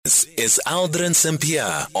is Aldrin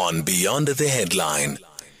Sampear on Beyond the Headline.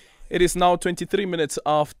 It is now 23 minutes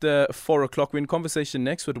after 4 o'clock. We're in conversation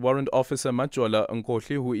next with Warrant Officer Majola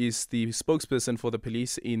Nkohli, who is the spokesperson for the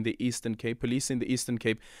police in the Eastern Cape. Police in the Eastern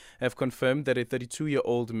Cape have confirmed that a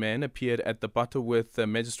 32-year-old man appeared at the Butterworth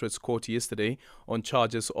Magistrate's Court yesterday on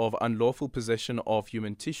charges of unlawful possession of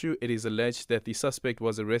human tissue. It is alleged that the suspect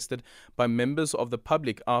was arrested by members of the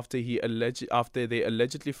public after they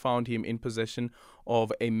allegedly found him in possession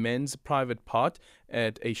of a men's private part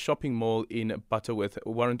at a shopping mall in Butterworth.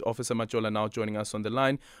 Warrant Officer Majola now joining us on the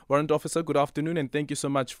line. Warrant Officer, good afternoon, and thank you so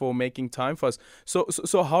much for making time for us.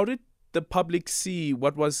 So how did the public see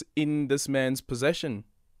what was in this man's possession?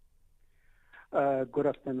 Good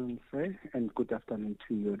afternoon, Fred, and good afternoon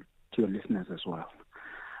to your listeners as well.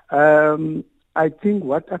 I think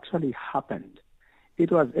what actually happened,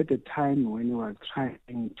 it was at the time when he was it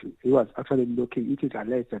is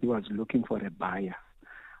alleged that he was looking for a buyer.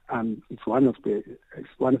 It's one of the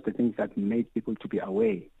things that made people to be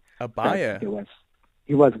aware. A buyer?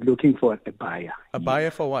 He was looking for a buyer. A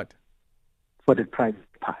buyer for what? For the private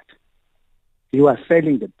part. He was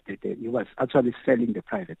selling he was actually selling the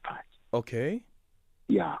private part. Okay.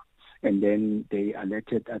 Yeah. And then they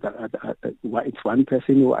alerted it's one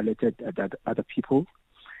person who alerted other people,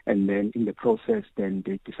 and then in the process, then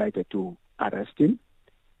they decided to arrest him.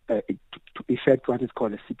 To effect what is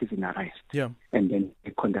called a citizen arrest. Yeah. And then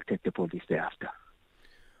they contacted the police thereafter.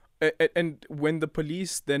 And when the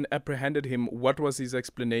police then apprehended him, what was his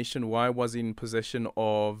explanation? Why was he in possession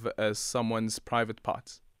of someone's private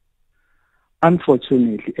parts?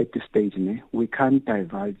 Unfortunately, at this stage, we can't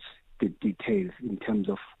divulge the details in terms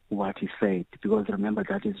of what he said, because remember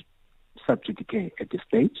that is sub judice at this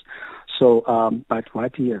stage. So, but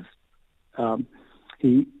what he has,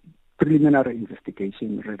 preliminary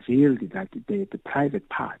investigation revealed that the private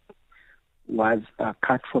part was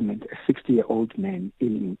cut from a 60-year-old man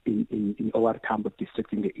in our Tambo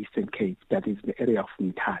district in the Eastern Cape, that is the area of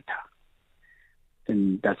Mthatha.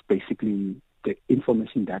 And that's basically the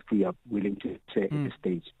information that we are willing to share at this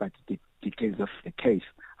stage. But the details of the case,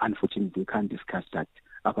 unfortunately, we can't discuss that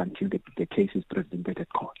up until the case is presented at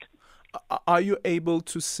court. Are you able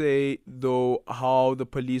to say, though, how the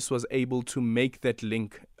police was able to make that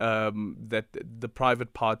link, that the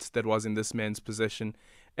private parts that was in this man's possession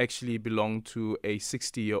actually belonged to a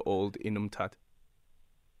 60-year-old in Mthatha?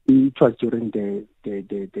 It was during the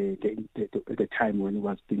time when he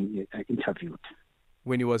was being interviewed.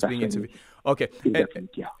 When he was being interviewed. Okay.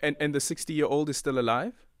 And the 60-year-old is still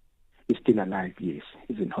alive? He's still alive, yes.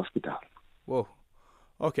 He's in hospital. Whoa.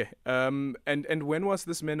 Okay. And when was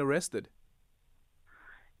this man arrested?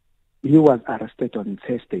 He was arrested on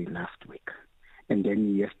Thursday last week. And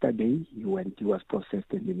then yesterday he was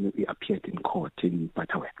processed and then he appeared in court in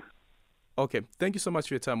Butterworth. Okay. Thank you so much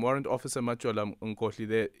for your time. Warrant Officer Majola Nkohli,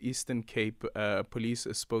 the Eastern Cape police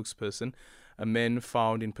spokesperson. A man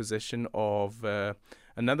found in possession of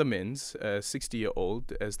another man's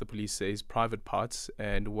 60-year-old, as the police says, private parts,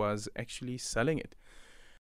 and was actually selling it.